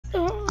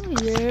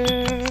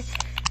Yeah.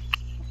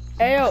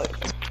 Hey, yo,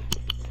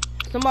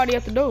 somebody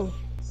at the door.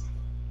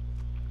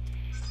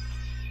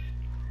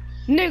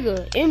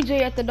 Nigga,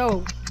 MJ at the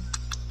door.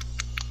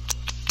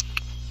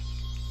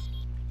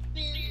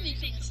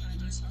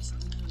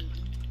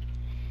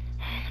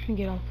 Let me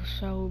get off the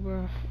show,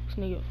 bro. This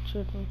nigga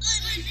tripping.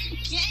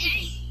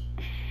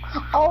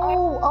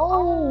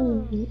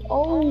 Oh.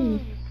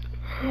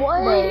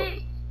 What?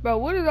 Bro,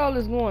 what is all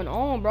this going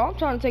on, bro? I'm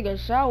trying to take a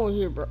shower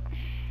here, bro.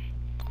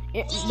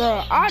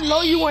 Bro, I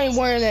know you ain't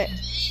wearing that.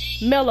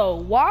 Mello,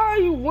 why are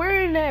you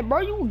wearing that,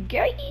 bro? You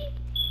gay?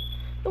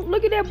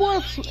 Look at that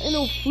boy in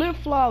those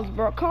flip-flops,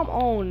 bro. Come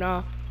on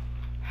now.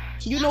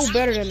 You know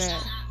better than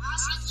that.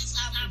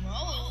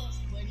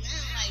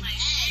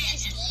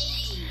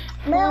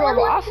 Man,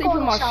 Bro, I'll sleep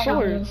in my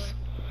shorts.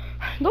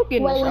 Go get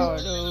in the shower,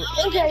 dude.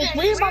 AJ,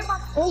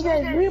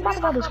 we about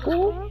to go to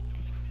school?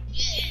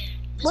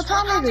 What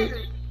time is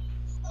it?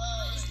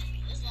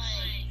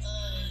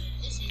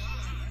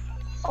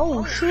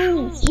 Oh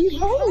shoot, we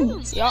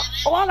home. Yeah.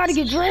 Oh, I gotta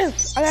get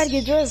dressed.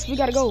 We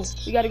gotta go.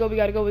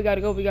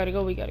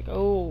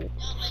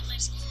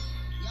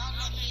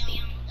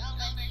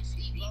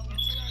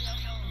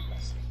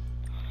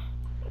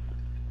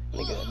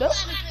 Nigga,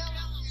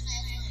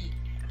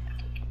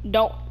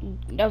 don't.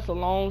 That's a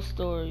long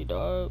story,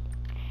 dog.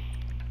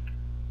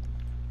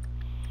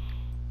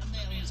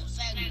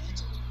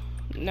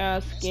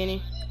 Nah,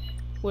 skinny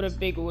with a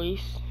big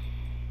waist.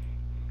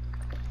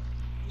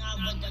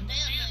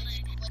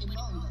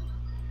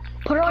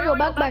 Put on your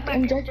backpack,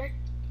 MJ.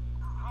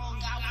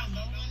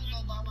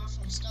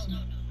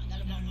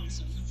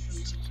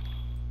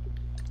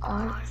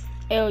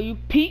 L, you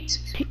peep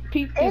this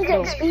MJ,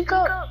 though. speak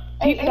up.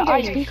 Peep the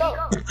ice. Speak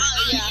up.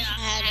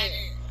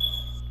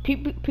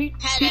 Peep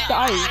the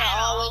ice.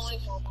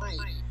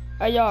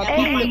 Hey, y'all,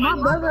 Hey, my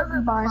brother be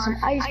buying some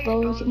ice,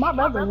 bro. My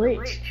brother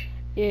rich.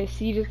 Yeah,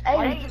 see this.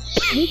 Hey,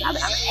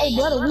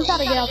 brother, we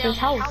gotta get out this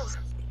house.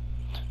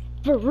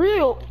 For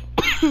real.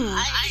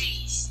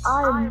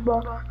 Alright,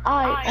 bro.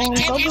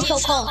 Alright, go get your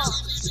car.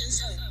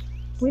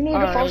 We need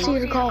a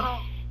 4-seater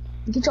car.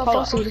 Get your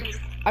 4-seater.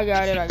 I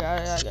got it.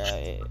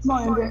 Come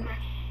on, MJ.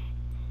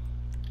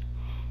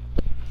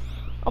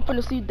 I'm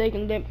finna see if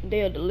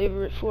they'll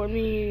deliver it for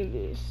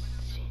me.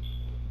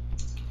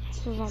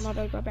 So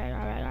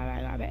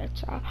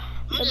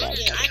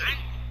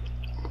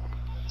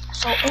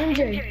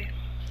MJ.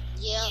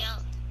 Yeah.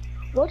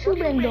 What you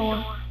been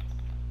doing?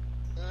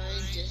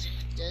 Just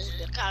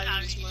the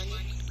college money.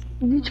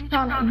 You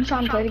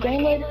trying to play the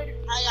game later? I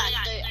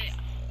got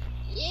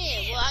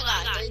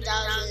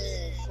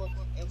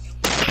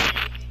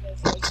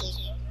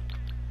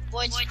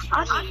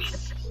I got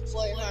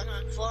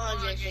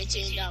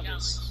 415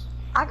 dollars.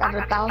 I got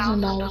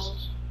 $1,000.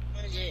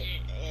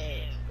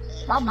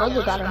 My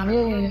brother got $1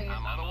 million.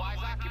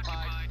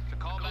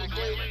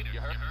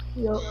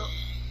 Yo.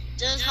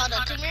 Just hold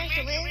on, come here.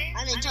 I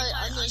need to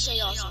show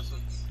y'all something.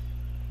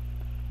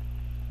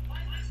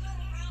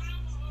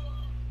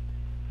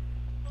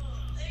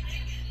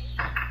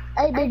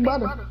 Hey, big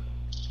brother.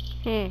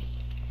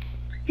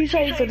 You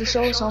say you for the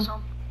show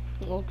something.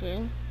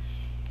 Okay.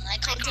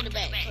 Like, come to the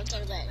back. I'm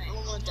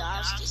going to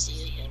ask to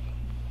see it.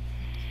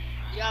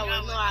 Y'all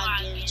will know I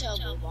get in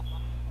trouble.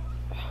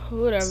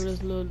 Whatever this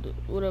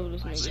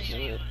nigga said.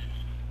 Hey,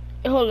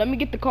 hold on, let me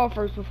get the car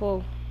first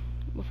before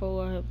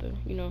I have to,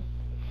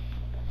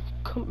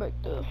 come back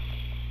there.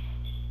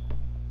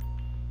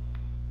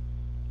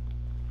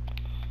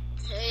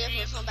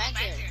 Hey, come back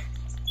there.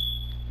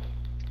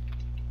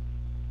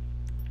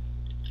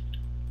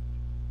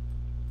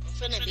 I'm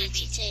finna beat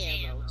your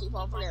tail,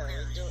 bro.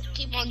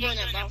 Keep on doing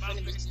that, bro. I'm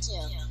finna beat your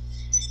tail.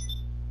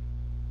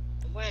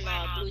 I'm wearing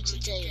all blue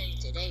tail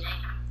today.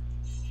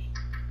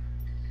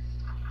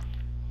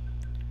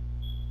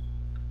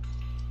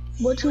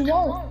 What you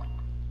want?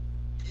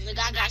 Look,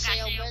 I got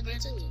your brother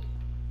too.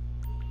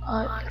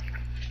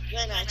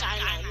 You're not trying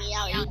to knock me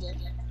out either.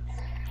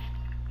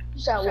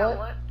 You said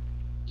what?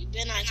 You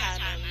better not trying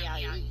to knock me out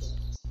either.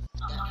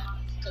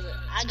 Cause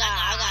I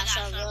got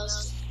something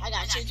else. I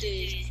got 2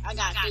 things. I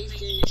got 3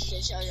 things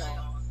to show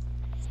y'all.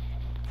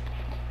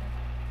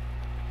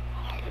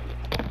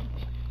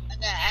 I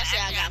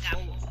got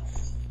 4 more.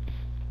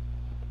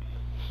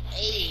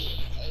 Hey,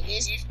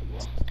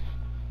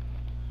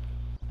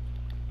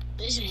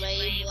 this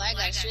blade, boy, I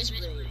got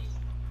switchblade.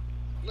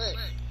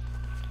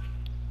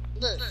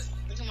 Look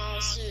at my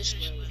own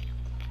switchblade.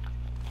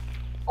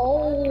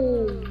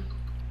 Oh.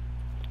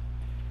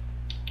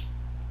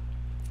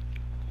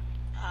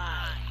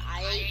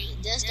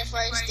 That's the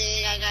first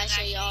thing I gotta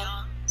show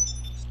y'all.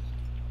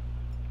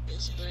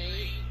 This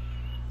blade.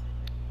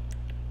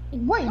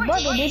 Wait,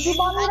 brother, did you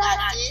buy me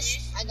that?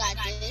 I got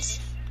this.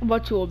 I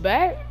bought you a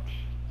bat?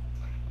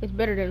 It's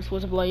better than a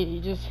switchblade. You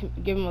just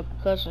give him a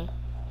concussion.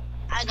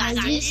 I got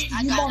this.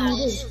 I got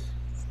this.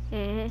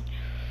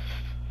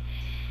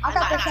 I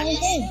got the same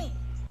thing.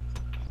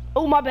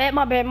 Oh, my bad.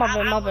 That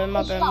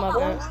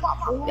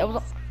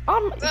was.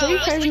 So you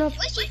changing up?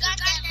 What you got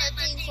that little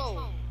thing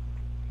for?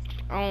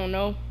 I don't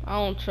know. I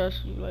don't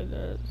trust you like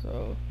that.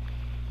 So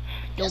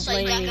Don't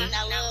blame me.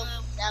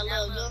 That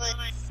little gun.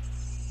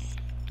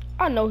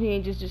 I know he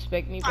ain't just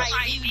disrespect me, but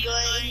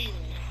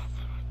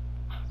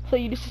so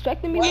you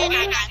disrespecting me, and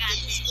man? I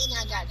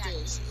got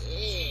this.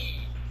 Yeah.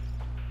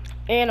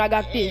 And I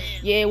got this.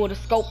 Yeah, with a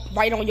scope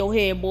right on your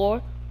head,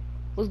 boy.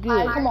 What's good?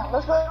 Alright, come on,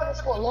 let's go to the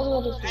school. Let's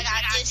go to the school. I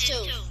got this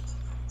too.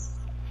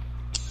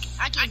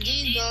 I can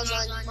these guns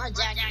on my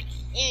jacket,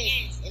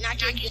 and I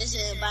can this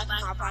in the back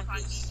of my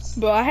pocket.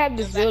 Bro, I have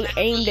this gun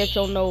aimed at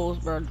your nose,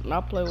 bro. Do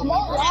not play with me, bro.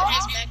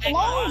 Come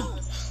on.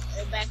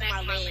 The back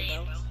of my leg,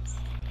 bro.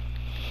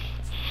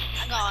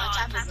 I got all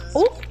type of guns.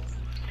 Ooh.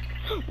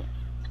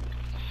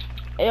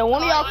 Hey,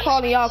 one of y'all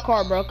call in y'all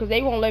car, bro, cause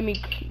they won't let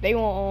me. They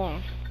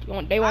won't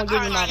give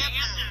me my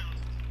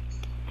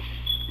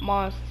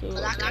mine too.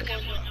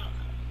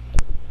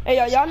 Hey,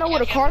 y'all know where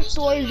the car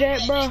store is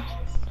at, bro?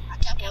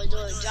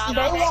 They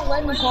won't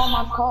let me call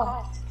my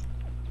car.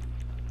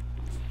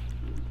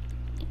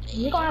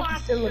 You're gonna have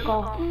to steal the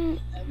car. You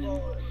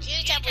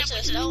kept it to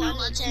the store, I'm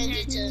gonna change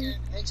it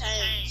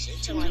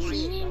to my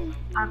feet, bro.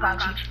 I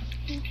got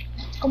you.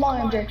 Come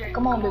on, MJ.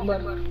 Come on, big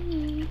brother.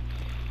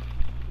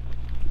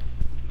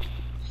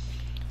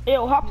 Hey,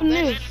 yo, hop in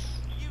this.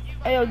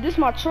 Hey, yo, this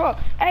my truck.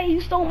 Hey,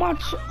 you stole my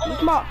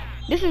truck.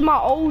 This is my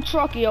old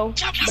truck, yo.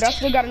 But I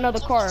still got another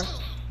car.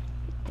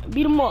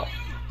 Beat him up.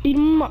 Beat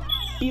him up.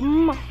 Beat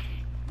him up.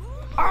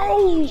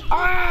 Ow!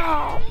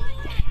 Ow!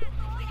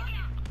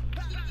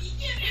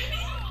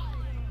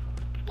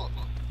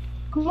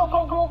 Come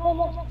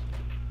on.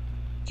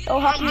 Yo,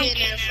 hop in. I'm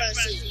getting in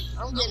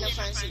the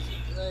front seat.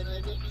 Little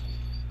nigga.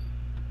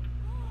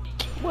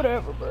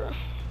 Whatever, bro.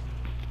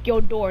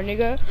 Your door,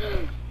 nigga.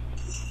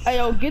 Hey,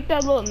 yo, get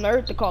that little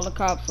nerd to call the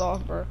cops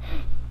off, bro.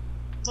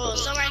 Bro,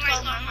 somebody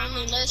called my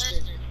homie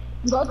Lester.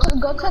 Go to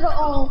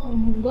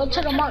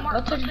the mark.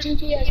 Go to the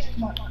GPS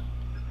mark.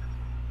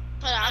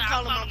 But I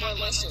called him my boy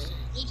Lester.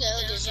 He could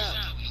hook us up.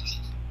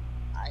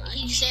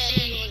 He said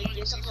he wanted to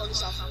get some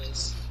police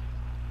officers.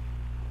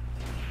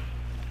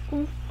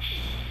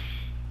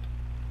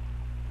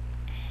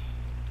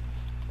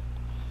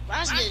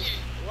 What's this?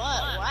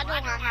 Why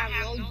don't I have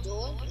no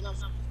door? And I'm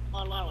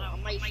fall out. I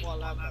might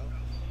fall out, bro.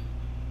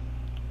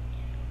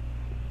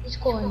 It's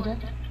cool, MJ.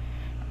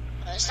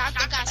 Stop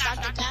the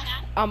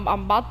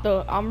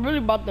car. I'm really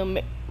about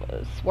to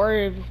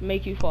swerve,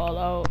 make you fall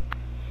out.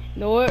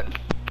 You know what?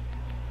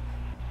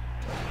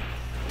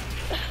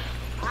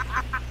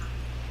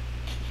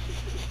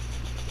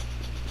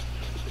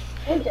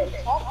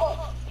 MJ, talk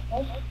up.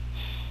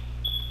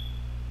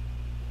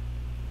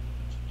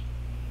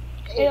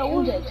 Hey,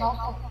 MJ, talk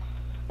up.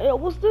 Hey,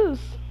 what's this?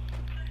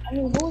 I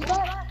mean, who's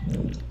that?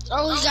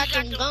 Oh, he got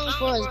them guns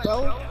for us, bro.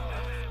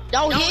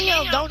 Don't hit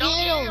him.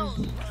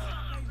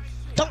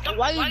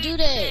 Why you do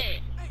that?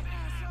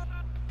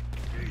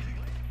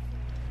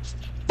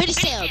 Pretty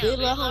tail, dude,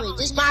 little homie.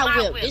 This my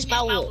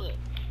whip.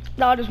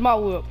 Nah, this my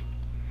whip.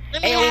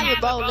 Let me have it,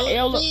 bro.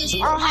 Please, I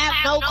don't have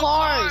no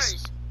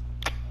cars.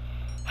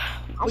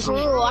 I'm for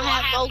real, I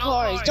have no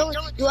cars.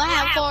 Do I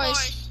have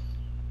cars?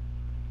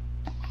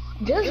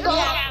 Just go.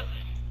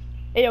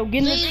 Hey, yo, get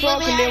in this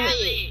truck and then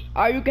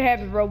alright, you can have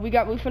it, bro. We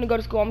finna go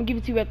to school. I'm gonna give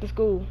it to you at the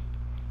school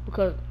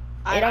because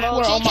hey, I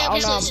swear on my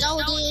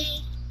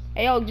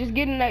hey, yo, just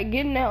get in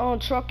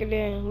that truck and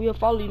then we'll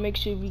follow you. Make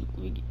sure we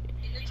get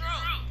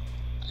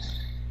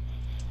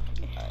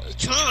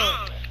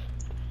trunk.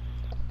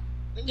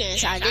 We get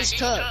inside this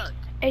truck.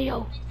 Hey,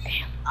 yo.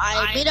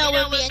 Alright, meet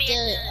up with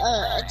me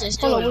at the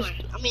store.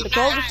 The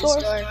clothing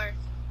store.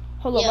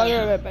 Hold up,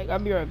 I'll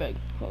be right back.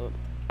 Hold up.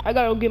 I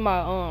gotta go get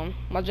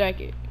my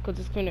jacket cause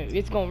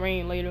it's gonna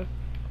rain later.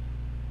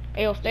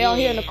 Hey, yo, stay out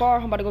here in the car.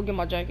 I'm about to go get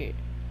my jacket.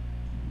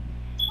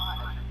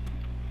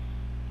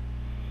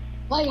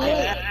 Wait.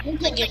 You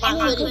can get my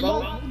hoodie,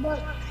 bro.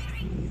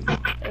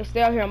 Hey,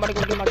 stay out here. I'm about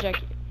to go get my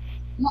jacket.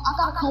 No, I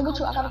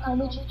gotta come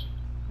with you.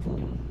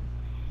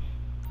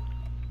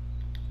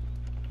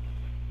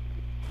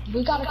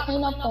 We gotta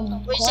clean up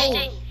them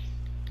clothes.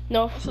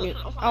 No,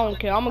 I don't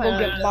care. I'm gonna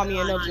go buy me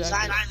another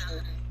jacket.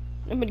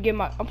 I'm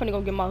finna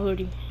go get my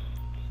hoodie.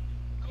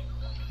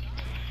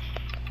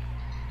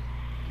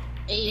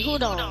 Hey,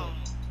 hold on.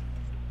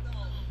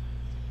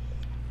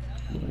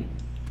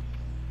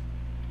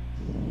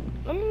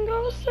 Let me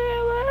go see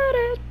where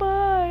this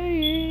boy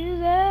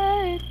is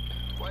at.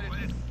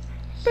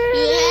 You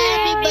had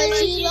me,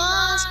 but you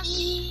lost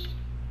me.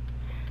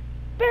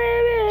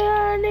 Baby,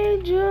 I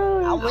need you.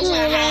 I wish I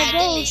had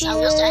this.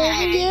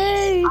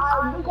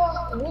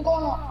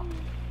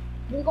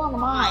 We're going to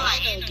mine.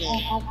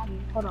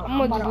 I'm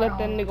gonna just let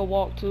that nigga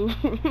walk too.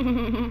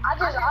 I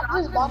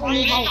just bought a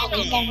new house.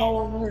 We're gonna go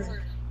over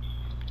here.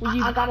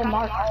 I got it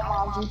marked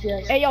on my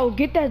GPS. Hey, yo,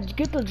 get the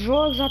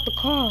drugs out the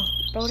car.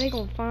 Bro, they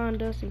gonna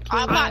find us and kill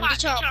us. Pop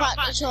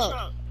the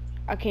truck.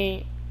 I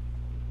can't.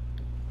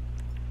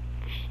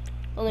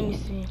 Oh, let me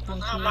see. It's time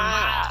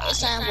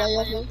for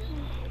you.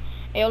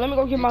 Hey, yo, let me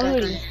go get my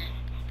hoodie.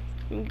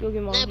 Let me go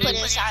get my Let me hoodie. put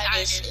it inside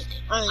this.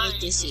 Underneath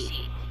this seat.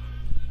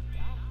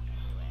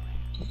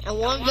 And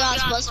one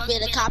girl's supposed to be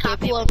the cop and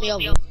pull me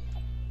over.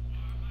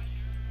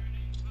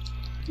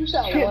 You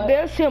said what?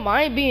 That's him.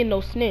 I ain't being no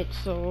snitch,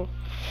 so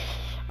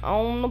I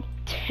don't know.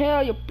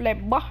 Tell you, play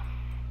boy,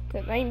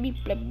 cause I ain't be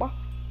play boy.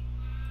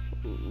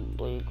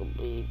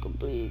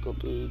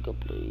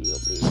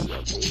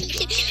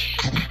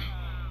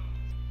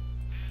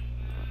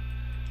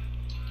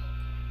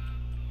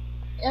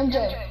 MJ,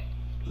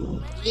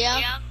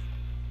 Yeah.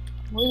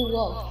 where you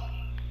go?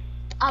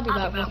 I'll be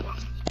back, bro.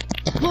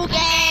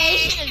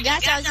 Boogie!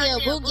 Got y'all to a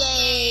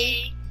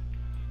boogie.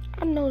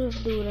 I know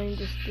this dude ain't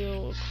just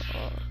steal a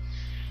car.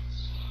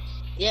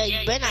 Yeah,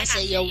 you better not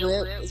say your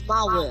whip. It's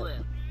my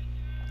whip.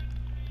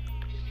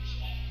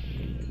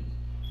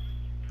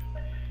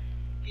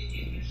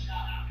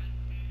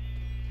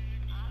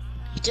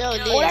 Joe,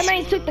 Oh, that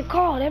man took the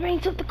car. That man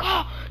took the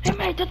car. That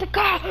man took the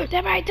car.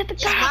 That man took the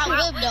car. It's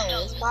my whip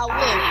though. It's my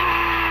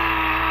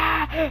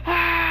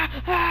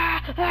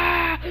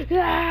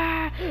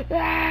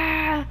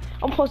whip.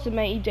 I'm posting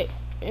man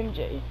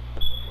MJ.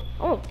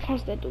 I'm gonna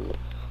punch that dude.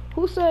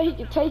 Who said he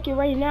could take it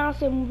right now? I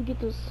said when we get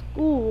to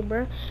school,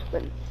 bruh.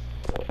 But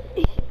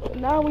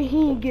now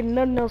he ain't getting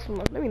nothing else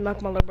from us. Let me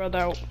knock my little brother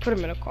out. Put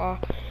him in a car.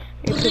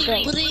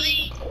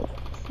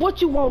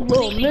 What you want,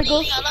 little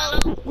nigga?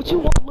 Hello? What you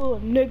want, little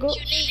nigga? What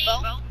you need, bro?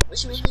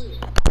 What you need?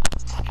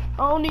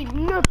 I don't need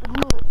nothing,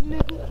 little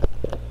nigga.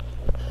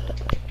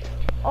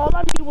 All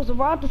I needed was a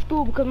ride to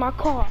school because my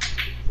car.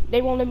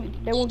 They won't let me.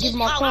 They won't give me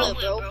my car. Whip,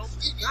 bro.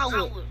 My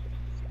whip.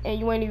 And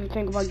you ain't even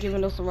think about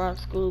giving us a ride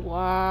to school.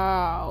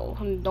 Wow.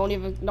 Don't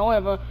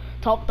ever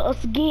talk to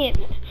us again.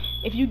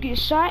 If you get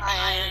shot,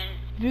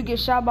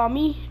 by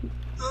me,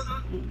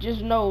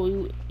 just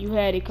know you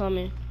had it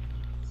coming.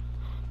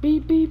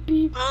 Beep beep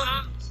beep.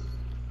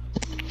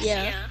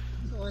 Yeah.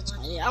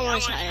 I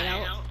want to try it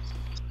out.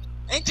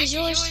 Ain't this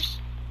yours?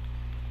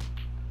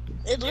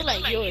 It look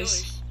like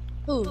yours.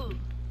 Who?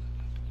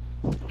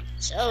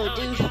 So,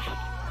 dude.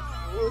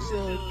 We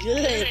feel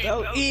good,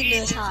 bro.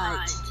 Eating this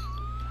hot.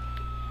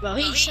 Bro,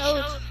 he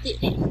showed be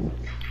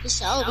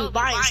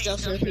buying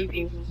stuff for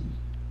people.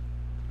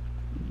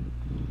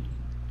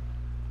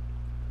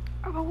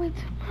 I went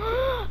to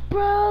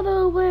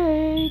brother,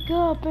 wake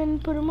up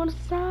and put him on the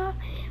side.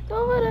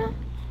 Over there.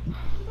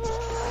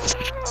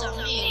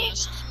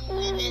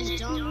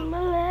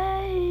 My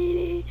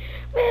lady,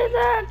 please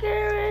not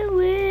carry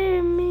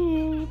with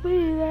me.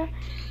 Please,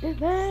 this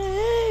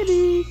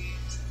baby.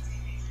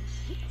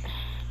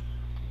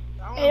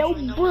 Hey, yo,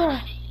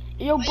 bruh.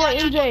 Yo, bruh,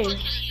 MJ.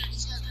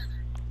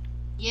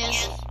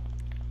 Yes.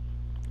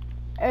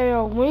 Hey,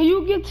 when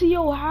you get to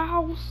your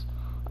house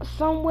or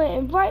somewhere,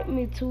 invite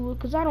me to it,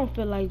 cause I don't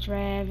feel like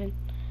driving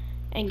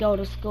and go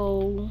to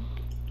school.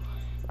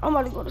 I'm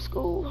about to go to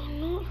school.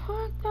 No,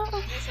 fuck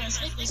that.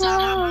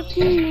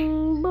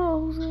 Fucking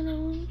balls in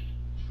it.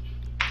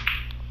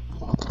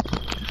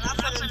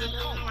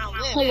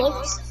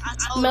 Hello?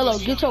 Mello,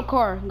 get your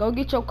car. Go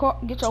get your car.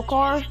 Get your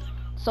car,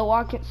 so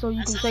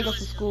you can take us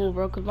to school,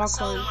 bro. Cause my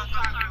car,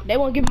 they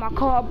won't give my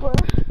car, bro.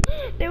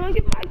 They won't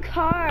get my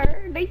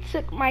car. They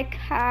took my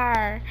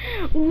car.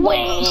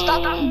 Wait,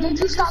 stop. Did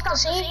you stop the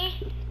scene?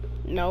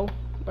 No,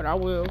 but I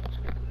will.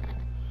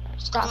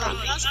 Stop it.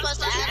 Y'all supposed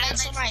to act like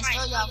somebody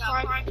stole y'all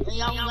car, and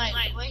y'all was like,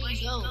 where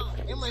you go?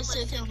 They must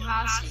took him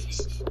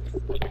hostage.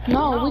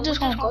 No, we just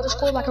gonna go to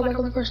school like a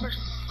regular person.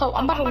 Oh,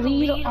 I'm about to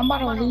lead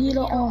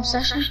a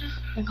session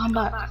and come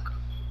back.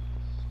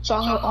 So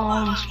I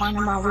can find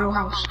in my real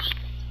house.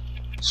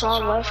 So I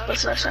left the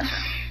session.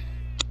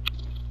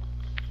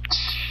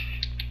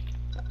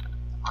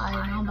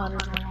 I'm about to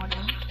do all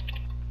that.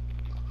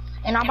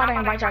 And I'm about to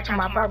invite y'all to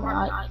my apartment,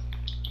 right?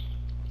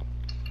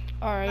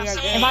 Alright,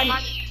 yeah, Invite me.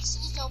 This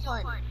is your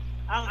part.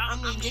 I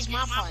mean, this is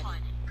my part.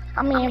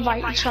 I'm gonna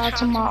invite y'all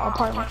to my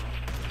apartment.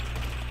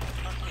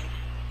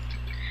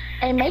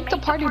 And make the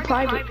party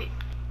private.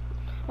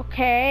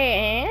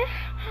 Okay.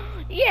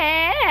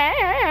 Yeah.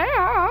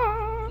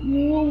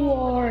 You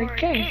are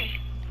gay.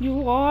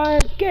 You are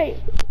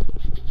gay.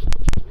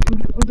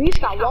 We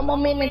just got one more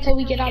minute until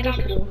we get out of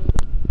school.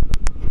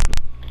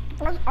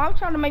 I'm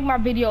trying to make my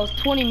videos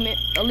 20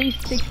 minutes, at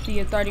least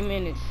 60 or 30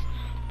 minutes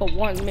for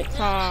 1 minute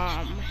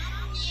time.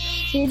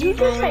 Did you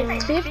just say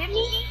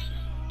 50?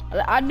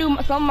 I do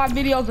some of my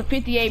videos are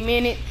 58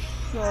 minutes.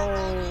 So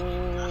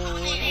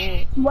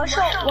What's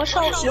your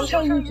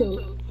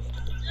YouTube?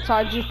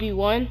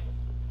 TyGP1.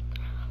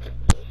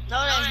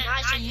 No, that's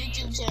not your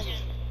YouTube channel.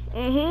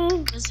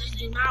 Mhm. This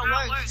do not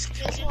work.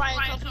 That's why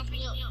I come pick me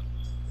up.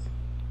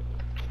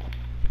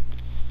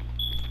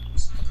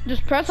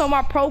 Just press on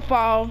my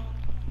profile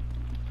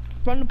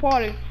from the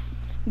party.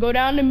 Go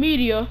down to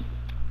media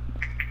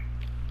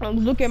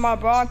and look at my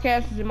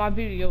broadcasts and my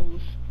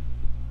videos.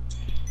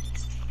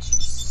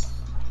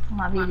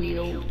 My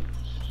video.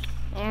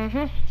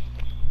 Mhm.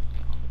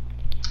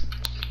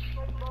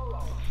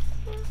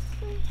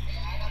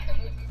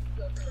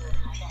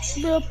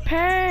 The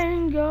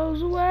pain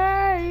goes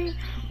away.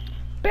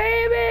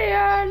 Baby,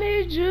 I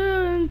need you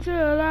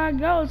until I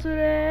go to the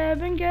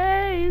heaven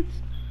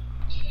gates.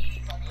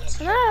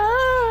 And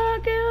I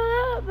can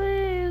love,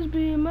 please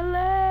be my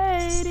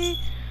lady.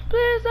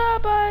 Please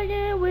stop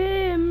arguing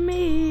with me.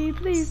 me.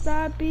 Please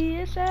stop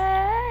being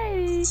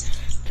shady.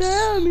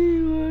 Tell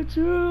me what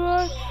you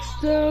want.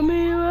 Tell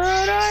me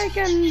what I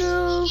can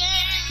do.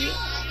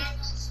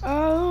 I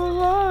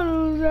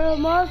wanna that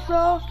my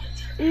soul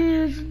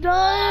is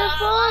dying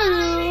for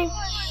you.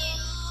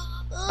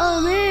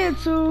 I'm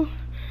into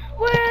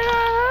when I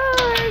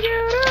hug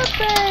you, the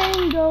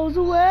pain goes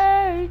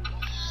away.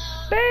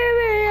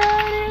 Baby, I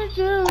need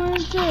you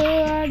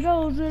until I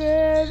go to the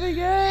every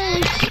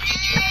gate.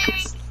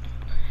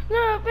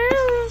 No,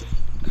 baby,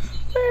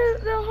 please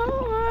don't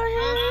hold my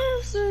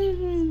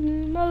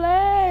hand, my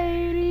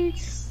lady.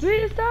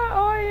 Please stop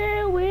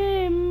arguing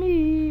with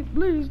me.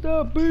 Please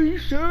stop being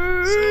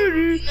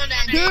shady.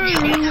 Tell me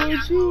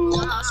what you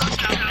want.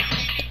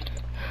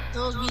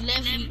 Those we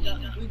left,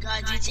 we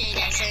got GTA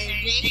that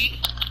same day.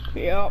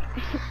 Yep.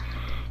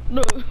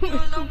 Look,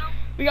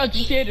 we got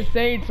GTA at the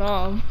same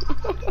time.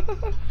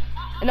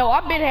 No,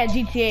 I've been had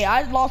GTA.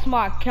 I lost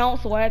my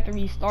account, so I had to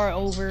restart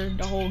over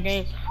the whole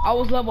game. I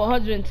was level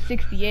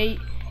 168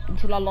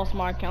 until I lost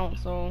my account,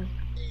 so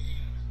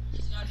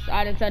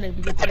I decided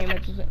to get the game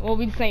at the same. Well,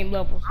 we the same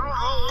level.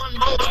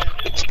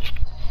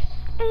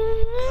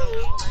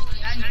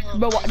 So.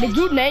 But did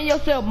you name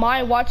yourself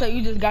Mind Watch, or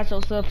you just got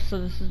yourself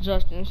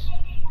suggestions?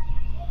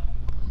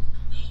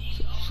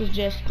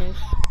 Suggestions.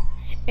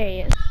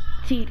 Ass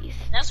titties.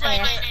 That's why.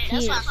 Ass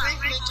That's why titties.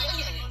 Franklin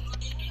did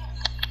it.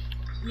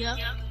 Yeah.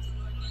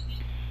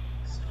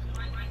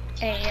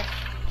 Ass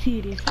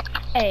titties.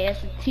 Ass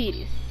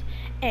titties.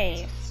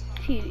 Ass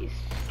titties.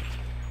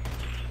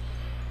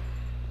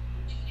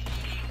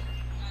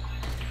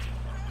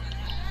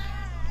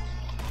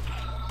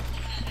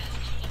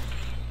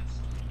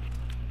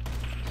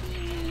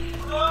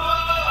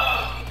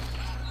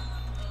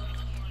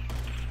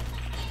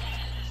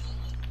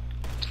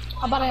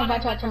 How about I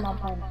invite you to my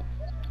party?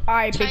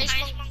 Alright, big.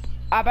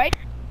 Alright.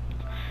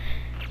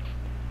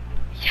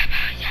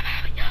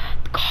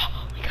 Go.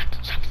 We got the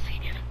jump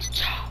scene in the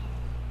job.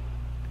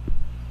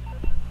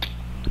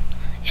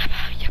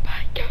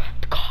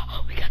 Go.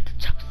 We got the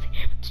jump scene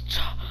in the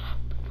job.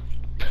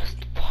 Press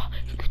the wall.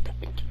 You got the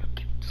engine.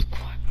 Give it the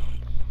squad.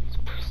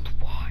 Press the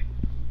wall.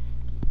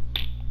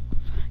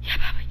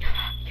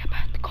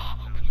 Go.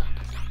 We got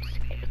the jump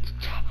scene in the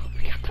job.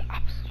 We got the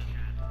opposite.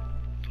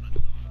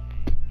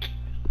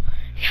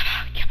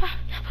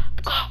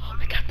 Go.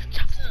 We got the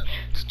jump scene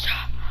in the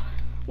job.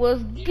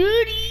 What's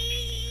goody?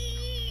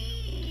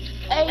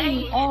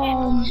 Hey,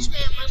 This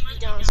man must be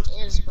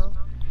downstairs, bro.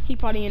 He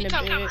probably in the I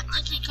bed.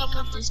 think he come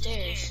up the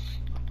stairs.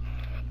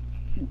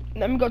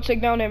 Let me go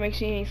check down there, make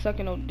sure he ain't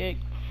sucking no dick.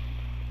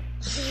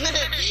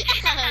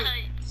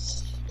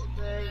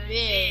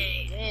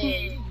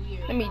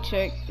 Let me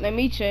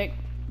check.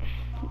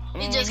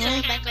 He just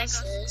came back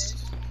upstairs.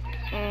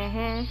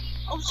 Mm-hmm.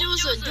 Oh, she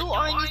was a door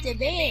underneath the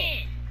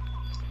bed.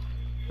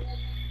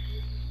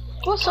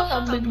 what's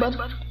up, big buddy?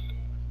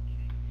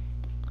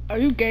 Are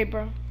you gay,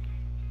 bro?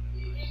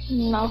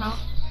 No.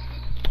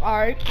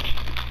 Alright.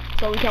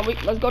 So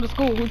let's go to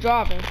school. Who's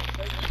driving?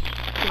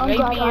 I'm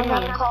driving. I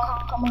got a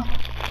car. Come on.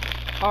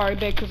 Alright,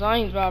 bet, cause I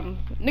ain't driving.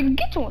 Nigga,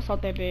 get your ass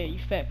out that bed, you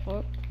fat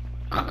fuck.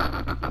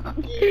 I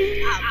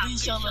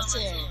beat your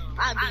tail.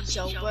 I beat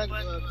your brother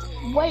up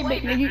there. Wait,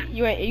 big nigga.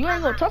 You ain't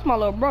gonna touch my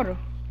little brother.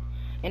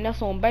 And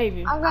that's on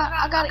baby.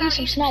 I gotta eat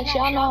some snacks.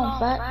 Y'all know I'm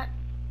fat.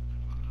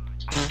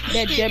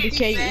 That Debbie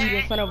K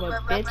eating son of a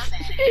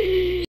bitch.